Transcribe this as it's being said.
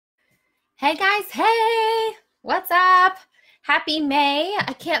Hey guys, hey, what's up? Happy May.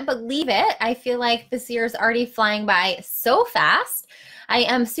 I can't believe it. I feel like this year is already flying by so fast. I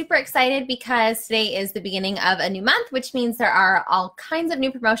am super excited because today is the beginning of a new month, which means there are all kinds of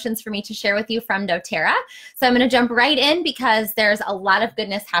new promotions for me to share with you from doTERRA. So I'm going to jump right in because there's a lot of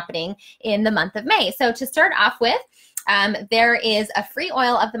goodness happening in the month of May. So to start off with, there is a free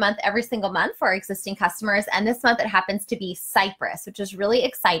oil of the month every single month for our existing customers. And this month it happens to be Cypress, which is really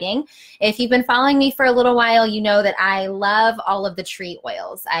exciting. If you've been following me for a little while, you know that I love all of the tree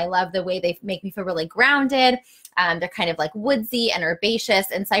oils. I love the way they make me feel really grounded. They're kind of like woodsy and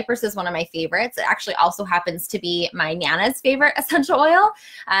herbaceous, and Cypress is one of my favorites. It actually also happens to be my Nana's favorite essential oil.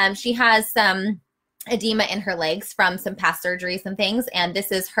 She has some edema in her legs from some past surgeries and things, and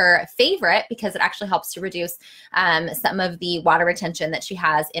this is her favorite because it actually helps to reduce some of the water retention that she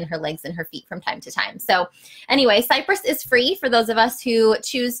has in her legs and her feet from time to time. So anyway, Cypress is free for those of us who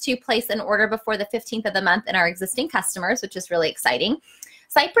choose to place an order before the 15th of the month in our existing customers, which is really exciting.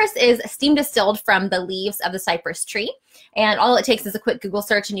 Cypress is steam distilled from the leaves of the cypress tree, and all it takes is a quick Google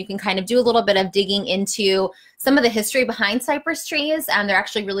search, and you can kind of do a little bit of digging into some of the history behind cypress trees. They're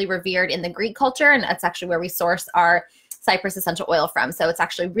actually really revered in the Greek culture, and that's actually where we source our cypress essential oil from. So it's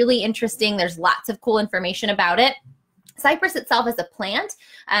actually really interesting. There's lots of cool information about it. Cypress itself as a plant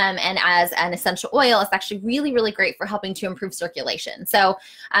and as an essential oil is actually really, really great for helping to improve circulation. So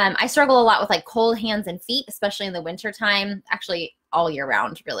I struggle a lot with like cold hands and feet, especially in the winter time, actually all year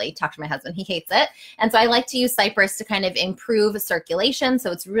round, really. Talk to my husband, he hates it. And so I like to use Cypress to kind of improve circulation.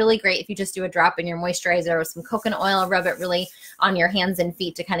 So it's really great if you just do a drop in your moisturizer with some coconut oil, rub it really on your hands and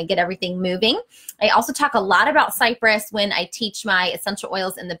feet to kind of get everything moving. I also talk a lot about Cypress when I teach my essential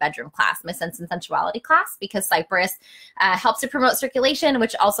oils in the bedroom class, my Sense and Sensuality class, because Cypress helps to promote circulation,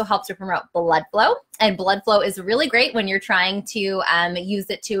 which also helps to promote blood flow. And blood flow is really great when you're trying to use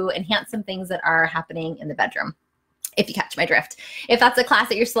it to enhance some things that are happening in the bedroom, if you catch my drift. If that's a class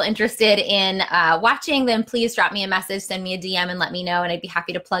that you're still interested in watching, then please drop me a message, send me a DM and let me know, and I'd be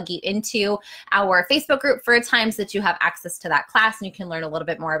happy to plug you into our Facebook group for a time so that you have access to that class and you can learn a little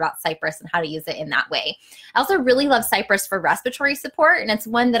bit more about Cypress and how to use it in that way. I also really love Cypress for respiratory support, and it's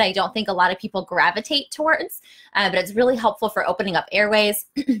one that I don't think a lot of people gravitate towards, but it's really helpful for opening up airways.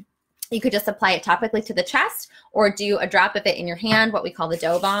 You could just apply it topically to the chest or do a drop of it in your hand, what we call the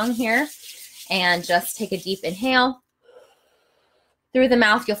dough bong here. And just take a deep inhale through the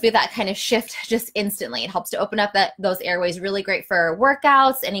mouth. You'll feel that kind of shift just instantly. It helps to open up those airways, really great for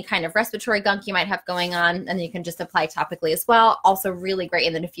workouts, any kind of respiratory gunk you might have going on, and then you can just apply topically as well. Also really great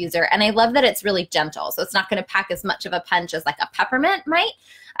in the diffuser. And I love that it's really gentle, so it's not going to pack as much of a punch as like a peppermint might.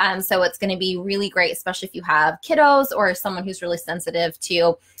 So it's going to be really great, especially if you have kiddos or someone who's really sensitive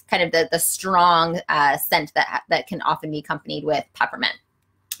to kind of the strong scent that can often be accompanied with peppermint.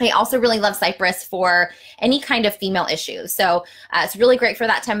 I also really love Cypress for any kind of female issues. So it's really great for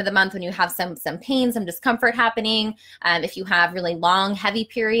that time of the month when you have some pain, some discomfort happening. If you have really long, heavy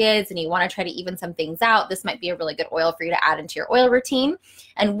periods and you want to try to even some things out, this might be a really good oil for you to add into your oil routine.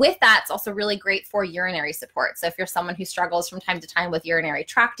 And with that, it's also really great for urinary support. So if you're someone who struggles from time to time with urinary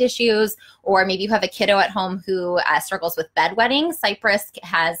tract issues, or maybe you have a kiddo at home who struggles with bedwetting, Cypress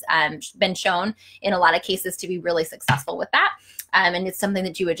has been shown in a lot of cases to be really successful with that. And it's something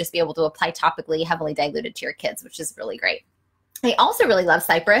that you would just be able to apply topically, heavily diluted to your kids, which is really great. I also really love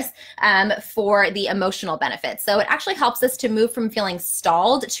Cypress for the emotional benefits. So it actually helps us to move from feeling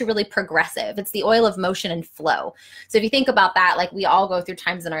stalled to really progressive. It's the oil of motion and flow. So if you think about that, like we all go through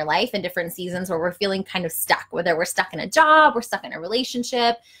times in our life and different seasons where we're feeling kind of stuck, whether we're stuck in a job, we're stuck in a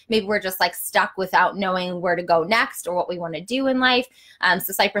relationship, maybe we're just like stuck without knowing where to go next or what we want to do in life.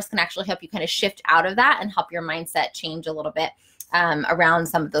 So Cypress can actually help you kind of shift out of that and help your mindset change a little bit around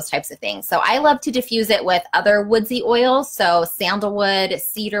some of those types of things. So I love to diffuse it with other woodsy oils, so sandalwood,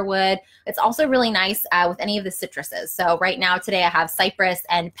 cedarwood. It's also really nice with any of the citruses. So right now today I have Cypress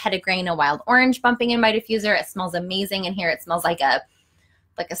and petitgrain, a wild orange, bumping in my diffuser. It smells amazing in here. It smells like a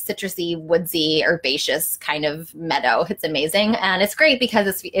citrusy, woodsy, herbaceous kind of meadow. It's amazing, and it's great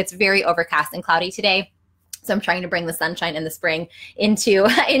because it's very overcast and cloudy today. So I'm trying to bring the sunshine in the spring into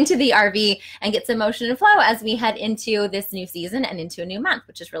the RV and get some motion and flow as we head into this new season and into a new month,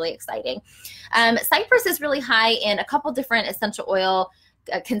 which is really exciting. Cypress is really high in a couple different essential oil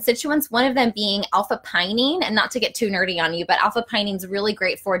constituents, one of them being alpha-pinene. And not to get too nerdy on you, but alpha-pinene is really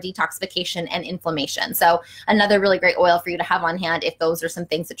great for detoxification and inflammation. So another really great oil for you to have on hand if those are some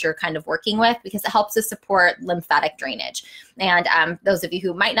things that you're kind of working with, because it helps to support lymphatic drainage. And those of you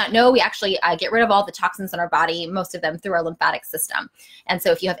who might not know, we actually get rid of all the toxins in our body, most of them through our lymphatic system. And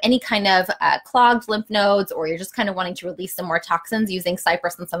so if you have any kind of clogged lymph nodes, or you're just kind of wanting to release some more toxins, using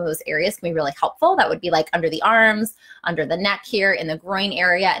Cypress in some of those areas can be really helpful. That would be like under the arms, under the neck here, in the groin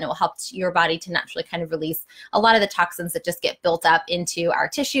area, and it will help your body to naturally kind of release a lot of the toxins that just get built up into our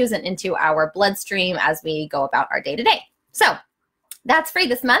tissues and into our bloodstream as we go about our day-to-day. So that's free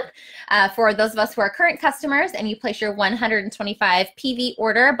this month for those of us who are current customers, and you place your 125 PV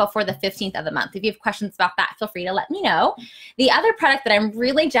order before the 15th of the month. If you have questions about that, feel free to let me know. The other product that I'm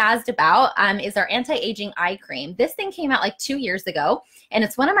really jazzed about is our anti-aging eye cream. This thing came out like 2 years ago, and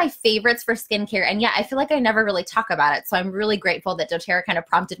it's one of my favorites for skincare. And yeah, I feel like I never really talk about it. So I'm really grateful that doTERRA kind of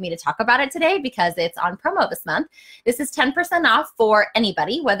prompted me to talk about it today, because it's on promo this month. This is 10% off for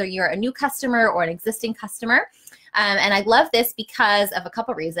anybody, whether you're a new customer or an existing customer. And I love this because of a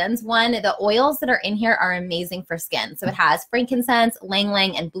couple reasons. One, the oils that are in here are amazing for skin. So it has frankincense,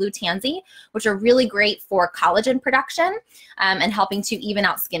 ylang-ylang, and blue tansy, which are really great for collagen production and helping to even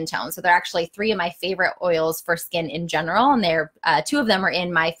out skin tone. So they're actually 3 of my favorite oils for skin in general. And they're 2 of them are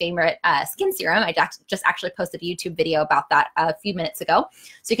in my favorite skin serum. I just actually posted a YouTube video about that a few minutes ago.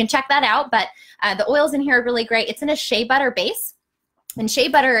 So you can check that out. But the oils in here are really great. It's in a shea butter base. And shea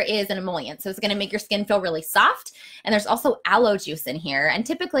butter is an emollient, so it's going to make your skin feel really soft. And there's also aloe juice in here. And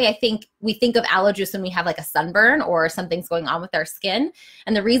typically, I think we think of aloe juice when we have like a sunburn or something's going on with our skin.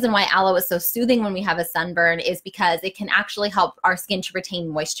 And the reason why aloe is so soothing when we have a sunburn is because it can actually help our skin to retain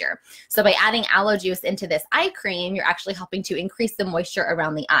moisture. So by adding aloe juice into this eye cream, you're actually helping to increase the moisture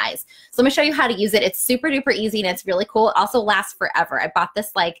around the eyes. So let me show you how to use it. It's super duper easy, and it's really cool. It also lasts forever. I bought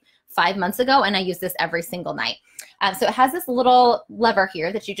this like 5 months ago, and I use this every single night. So it has this little lever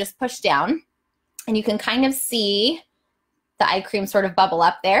here that you just push down, and you can kind of see the eye cream sort of bubble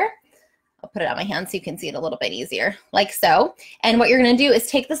up there. I'll put it on my hand so you can see it a little bit easier, like so. And what you're going to do is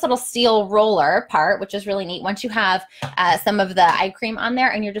take this little steel roller part, which is really neat, once you have some of the eye cream on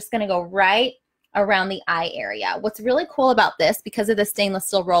there, and you're just going to go right around the eye area. What's really cool about this, because of the stainless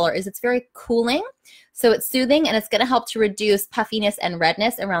steel roller, is it's very cooling. So it's soothing, and it's going to help to reduce puffiness and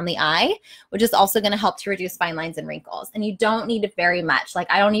redness around the eye, which is also going to help to reduce fine lines and wrinkles. And you don't need it very much. Like,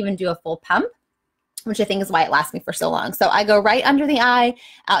 I don't even do a full pump, which I think is why it lasts me for so long. So I go right under the eye,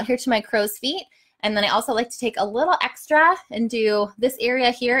 out here to my crow's feet. And then I also like to take a little extra and do this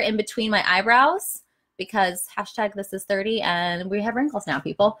area here in between my eyebrows, because hashtag this is 30 and we have wrinkles now,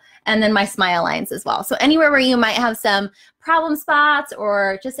 people. And then my smile lines as well. So anywhere where you might have some problem spots,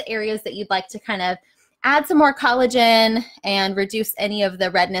 or just areas that you'd like to kind of add some more collagen and reduce any of the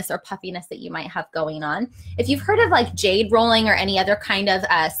redness or puffiness that you might have going on. If you've heard of like jade rolling or any other kind of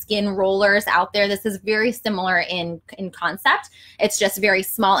skin rollers out there, this is very similar in concept. It's just very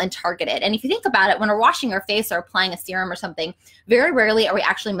small and targeted. And if you think about it, when we're washing our face or applying a serum or something, very rarely are we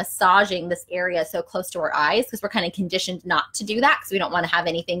actually massaging this area so close to our eyes, because we're kind of conditioned not to do that, because we don't want to have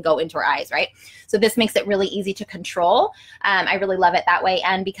anything go into our eyes, right? So this makes it really easy to control. I really love it that way.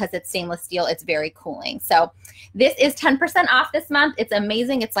 And because it's stainless steel, it's very cooling. So this is 10% off this month. It's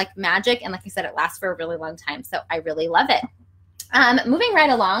amazing. It's like magic. And like I said, it lasts for a really long time. So I really love it. Moving right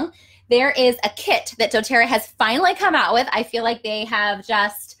along, there is a kit that doTERRA has finally come out with. I feel like they have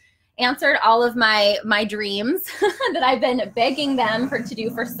just answered all of my dreams that I've been begging them to do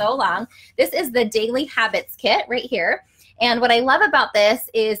for so long. This is the Daily Habits Kit right here. And what I love about this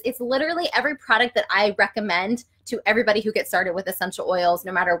is it's literally every product that I recommend to everybody who gets started with essential oils,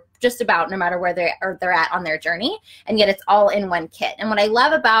 no matter where they're at on their journey. And yet it's all in one kit. And what I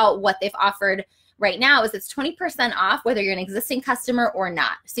love about what they've offered right now is it's 20% off whether you're an existing customer or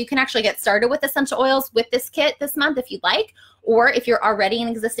not. So you can actually get started with essential oils with this kit this month if you'd like, or if you're already an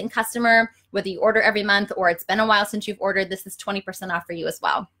existing customer, whether you order every month or it's been a while since you've ordered, this is 20% off for you as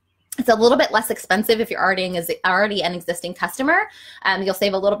well. It's a little bit less expensive if you're already an existing customer. You'll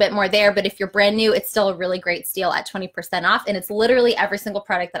save a little bit more there, but if you're brand new, it's still a really great steal at 20% off, and it's literally every single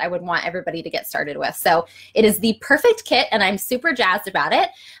product that I would want everybody to get started with. So it is the perfect kit, and I'm super jazzed about it,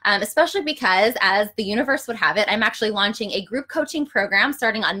 especially because, as the universe would have it, I'm actually launching a group coaching program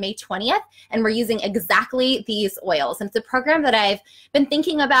starting on May 20th, and we're using exactly these oils. And it's a program that I've been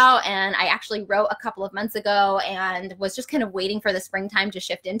thinking about, and I actually wrote a couple of months ago and was just kind of waiting for the springtime to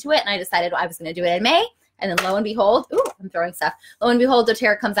shift into it. And I decided I was going to do it in May. And then lo and behold, ooh, I'm throwing stuff. Lo and behold,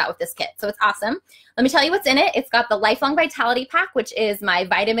 doTERRA comes out with this kit. So it's awesome. Let me tell you what's in it. It's got the Lifelong Vitality Pack, which is my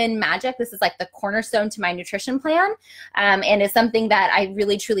vitamin magic. This is like the cornerstone to my nutrition plan. And it's something that I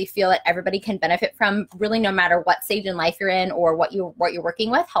really, truly feel that everybody can benefit from, really no matter what stage in life you're in or what you're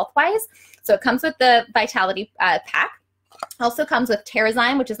working with health-wise. So it comes with the Vitality Pack. Also comes with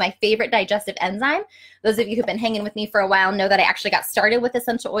TerraZyme, which is my favorite digestive enzyme. Those of you who've been hanging with me for a while know that I actually got started with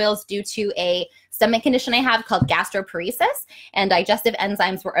essential oils due to a stomach condition I have called gastroparesis, and digestive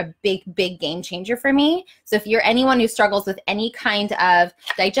enzymes were a big, big game changer for me. So if you're anyone who struggles with any kind of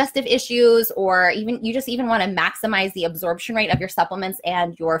digestive issues, or even you just even want to maximize the absorption rate of your supplements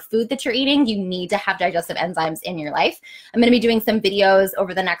and your food that you're eating, you need to have digestive enzymes in your life. I'm going to be doing some videos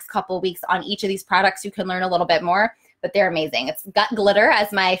over the next couple of weeks on each of these products. You can learn a little bit more, but they're amazing. It's gut glitter,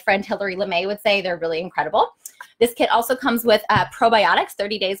 as my friend Hilary LeMay would say. They're really incredible. This kit also comes with probiotics,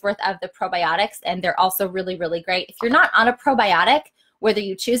 30 days worth of the probiotics, and they're also really, really great. If you're not on a probiotic, whether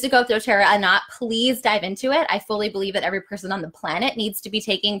you choose to go with doTERRA or not, please dive into it. I fully believe that every person on the planet needs to be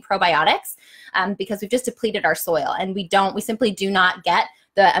taking probiotics because we've just depleted our soil, and we simply do not get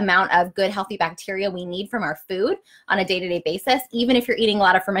the amount of good, healthy bacteria we need from our food on a day-to-day basis, even if you're eating a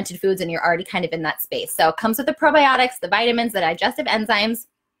lot of fermented foods and you're already kind of in that space. So it comes with the probiotics, the vitamins, the digestive enzymes,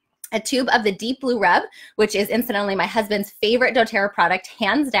 a tube of the Deep Blue Rub, which is incidentally my husband's favorite doTERRA product,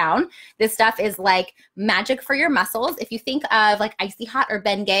 hands down. This stuff is like magic for your muscles. If you think of like Icy Hot or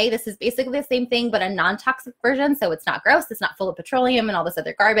Bengay, this is basically the same thing, but a non-toxic version. So it's not gross, it's not full of petroleum and all this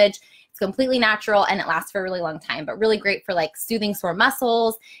other garbage. It's completely natural and it lasts for a really long time, but really great for like soothing sore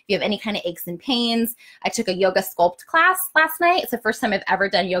muscles. If you have any kind of aches and pains. I took a yoga sculpt class last night. It's the first time I've ever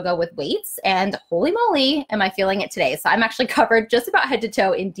done yoga with weights, and holy moly, am I feeling it today. So I'm actually covered just about head to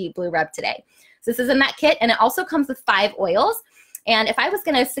toe in Deep Blue Rub today. So this is in that kit, and it also comes with 5 oils. And if I was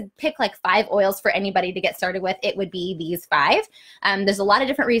going to pick like 5 oils for anybody to get started with, it would be these 5. There's a lot of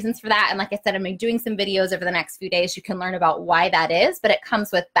different reasons for that. And like I said, I'm doing some videos over the next few days. You can learn about why that is, but it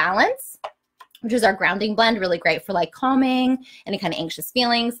comes with Balance, which is our grounding blend, really great for like calming any kind of anxious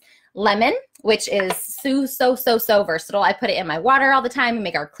feelings. Lemon, which is so versatile. I put it in my water all the time and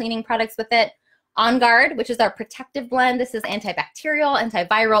make our cleaning products with it. On Guard, which is our protective blend. This is antibacterial,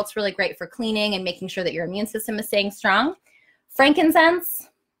 antiviral. It's really great for cleaning and making sure that your immune system is staying strong. Frankincense,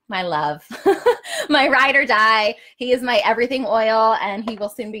 my love, my ride or die. He is my everything oil, and he will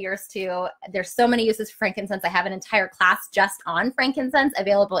soon be yours too. There's so many uses for frankincense. I have an entire class just on frankincense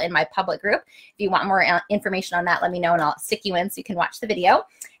available in my public group. If you want more information on that, let me know and I'll stick you in so you can watch the video.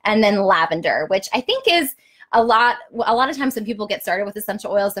 And then lavender, which I think is a lot of times when people get started with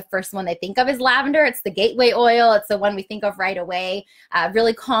essential oils, the first one they think of is lavender. It's the gateway oil. It's the one we think of right away.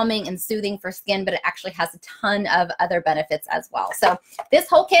 Really calming and soothing for skin, but it actually has a ton of other benefits as well. So this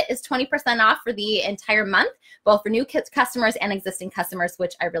whole kit is 20% off for the entire month, both for new customers and existing customers,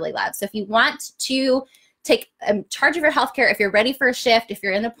 which I really love. So if you want to take charge of your healthcare, if you're ready for a shift, if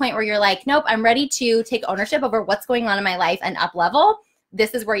you're in the point where you're like, nope, I'm ready to take ownership over what's going on in my life and up level,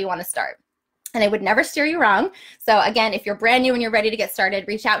 this is where you want to start. And I would never steer you wrong. So again, if you're brand new and you're ready to get started,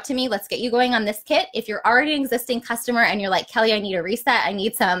 reach out to me. Let's get you going on this kit. If you're already an existing customer and you're like, Kelly, I need a reset. I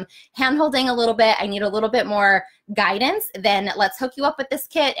need some hand-holding a little bit. I need a little bit more guidance. Then let's hook you up with this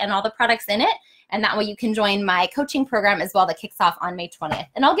kit and all the products in it. And that way you can join my coaching program as well that kicks off on May 20th.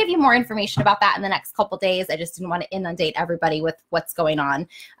 And I'll give you more information about that in the next couple days. I just didn't want to inundate everybody with what's going on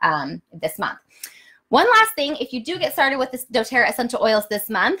this month. One last thing, if you do get started with this doTERRA essential oils this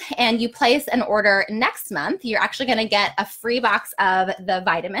month and you place an order next month, you're actually going to get a free box of the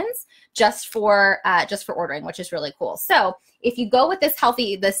vitamins just for ordering, which is really cool. So if you go with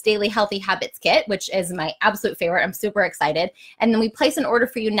this daily healthy habits kit, which is my absolute favorite, I'm super excited. And then we place an order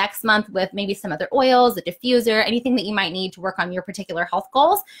for you next month with maybe some other oils, a diffuser, anything that you might need to work on your particular health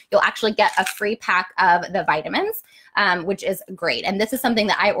goals, you'll actually get a free pack of the vitamins, which is great. And this is something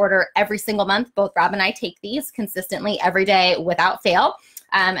that I order every single month. Both Rob and I take these consistently every day without fail.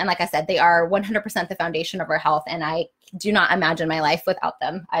 And like I said, they are 100% the foundation of our health, and I do not imagine my life without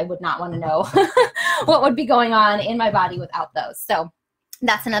them. I would not want to know what would be going on in my body without those. So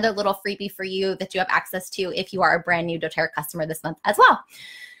that's another little freebie for you that you have access to if you are a brand new doTERRA customer this month as well.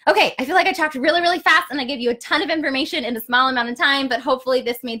 Okay, I feel like I talked really, really fast and I gave you a ton of information in a small amount of time, but hopefully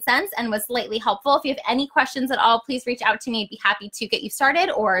this made sense and was slightly helpful. If you have any questions at all, please reach out to me. I'd be happy to get you started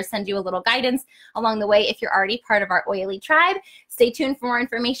or send you a little guidance along the way if you're already part of our oily tribe. Stay tuned for more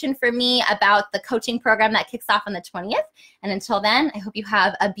information from me about the coaching program that kicks off on the 20th. And until then, I hope you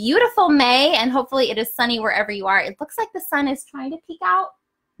have a beautiful May, and hopefully it is sunny wherever you are. It looks like the sun is trying to peek out.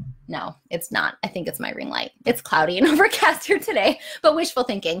 No, it's not. I think it's my ring light. It's cloudy and overcast here today, but wishful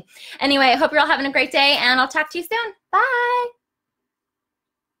thinking. Anyway, I hope you're all having a great day, and I'll talk to you soon. Bye.